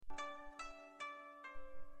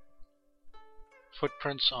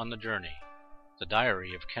Footprints on the Journey. The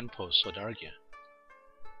Diary of Khenpo Sodargye.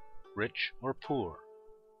 Rich or poor?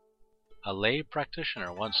 A lay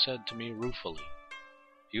practitioner once said to me ruefully,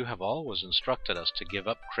 "You have always instructed us to give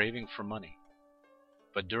up craving for money.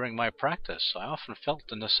 But during my practice I often felt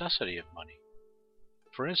the necessity of money.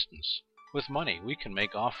 For instance, with money we can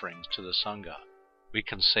make offerings to the Sangha. We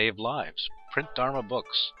can save lives, print Dharma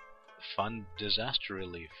books, fund disaster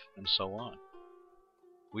relief, and so on.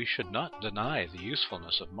 We should not deny the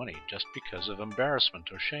usefulness of money just because of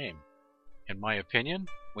embarrassment or shame. In my opinion,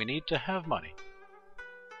 we need to have money."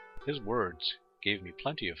 His words gave me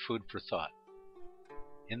plenty of food for thought.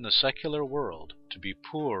 In the secular world, to be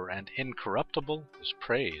poor and incorruptible is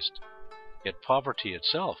praised, yet poverty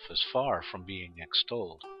itself is far from being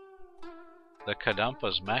extolled. The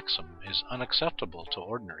Kadampa's maxim is unacceptable to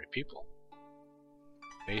ordinary people.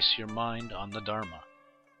 Base your mind on the Dharma.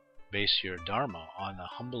 Base your Dharma on a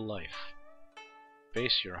humble life.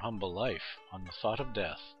 Base your humble life on the thought of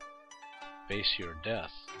death. Base your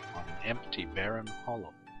death on an empty, barren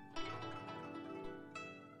hollow.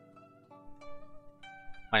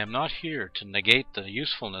 I am not here to negate the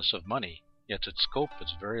usefulness of money, yet its scope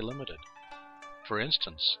is very limited. For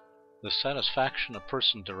instance, the satisfaction a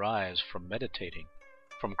person derives from meditating,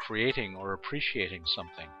 from creating or appreciating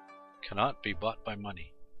something, cannot be bought by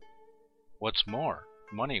money. What's more,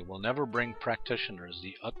 money will never bring practitioners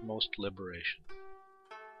the utmost liberation.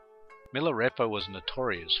 Milarepa was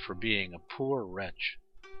notorious for being a poor wretch.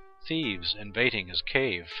 Thieves invading his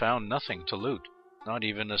cave found nothing to loot, not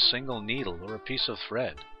even a single needle or a piece of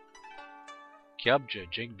thread.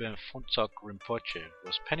 Kyabje Jigben Phuntsok Rinpoche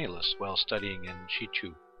was penniless while studying in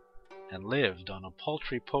Shichu, and lived on a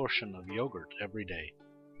paltry portion of yogurt every day.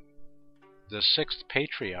 The sixth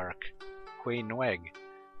patriarch, Hui Nweg,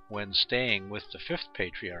 when staying with the fifth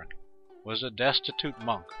patriarch, was a destitute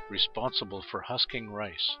monk responsible for husking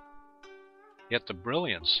rice. Yet the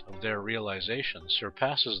brilliance of their realization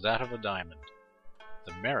surpasses that of a diamond.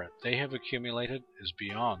 The merit they have accumulated is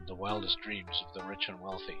beyond the wildest dreams of the rich and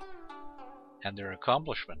wealthy, and their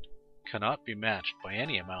accomplishment cannot be matched by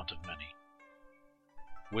any amount of money.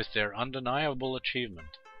 With their undeniable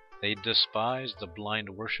achievement, they despise the blind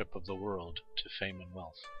worship of the world to fame and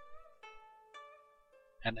wealth.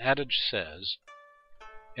 An adage says,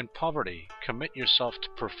 "In poverty, commit yourself to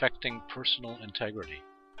perfecting personal integrity.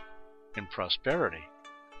 In prosperity,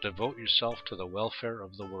 devote yourself to the welfare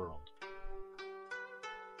of the world."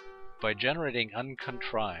 By generating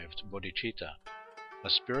uncontrived bodhicitta, a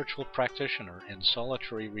spiritual practitioner in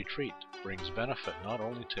solitary retreat brings benefit not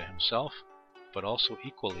only to himself, but also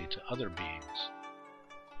equally to other beings.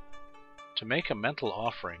 To make a mental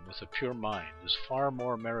offering with a pure mind is far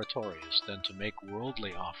more meritorious than to make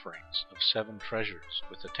worldly offerings of 7 treasures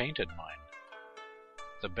with a tainted mind.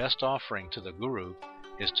 The best offering to the Guru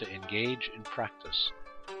is to engage in practice,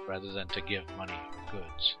 rather than to give money or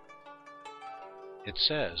goods. It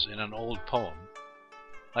says in an old poem,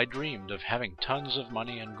 "I dreamed of having tons of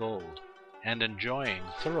money and gold, and enjoying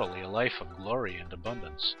thoroughly a life of glory and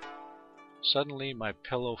abundance. Suddenly my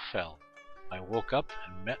pillow fell. I woke up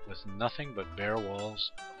and met with nothing but bare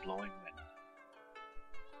walls and a blowing wind."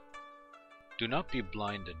 Do not be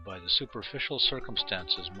blinded by the superficial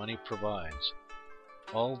circumstances money provides.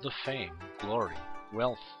 All the fame, glory,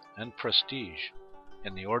 wealth, and prestige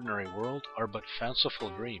in the ordinary world are but fanciful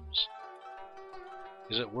dreams.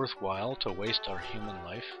 Is it worthwhile to waste our human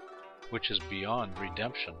life, which is beyond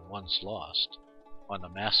redemption once lost, on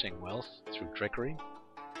amassing wealth through trickery?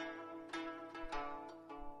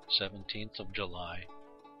 17th of July,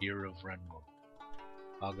 Year of Renmo,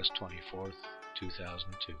 August 24th,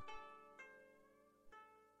 2002.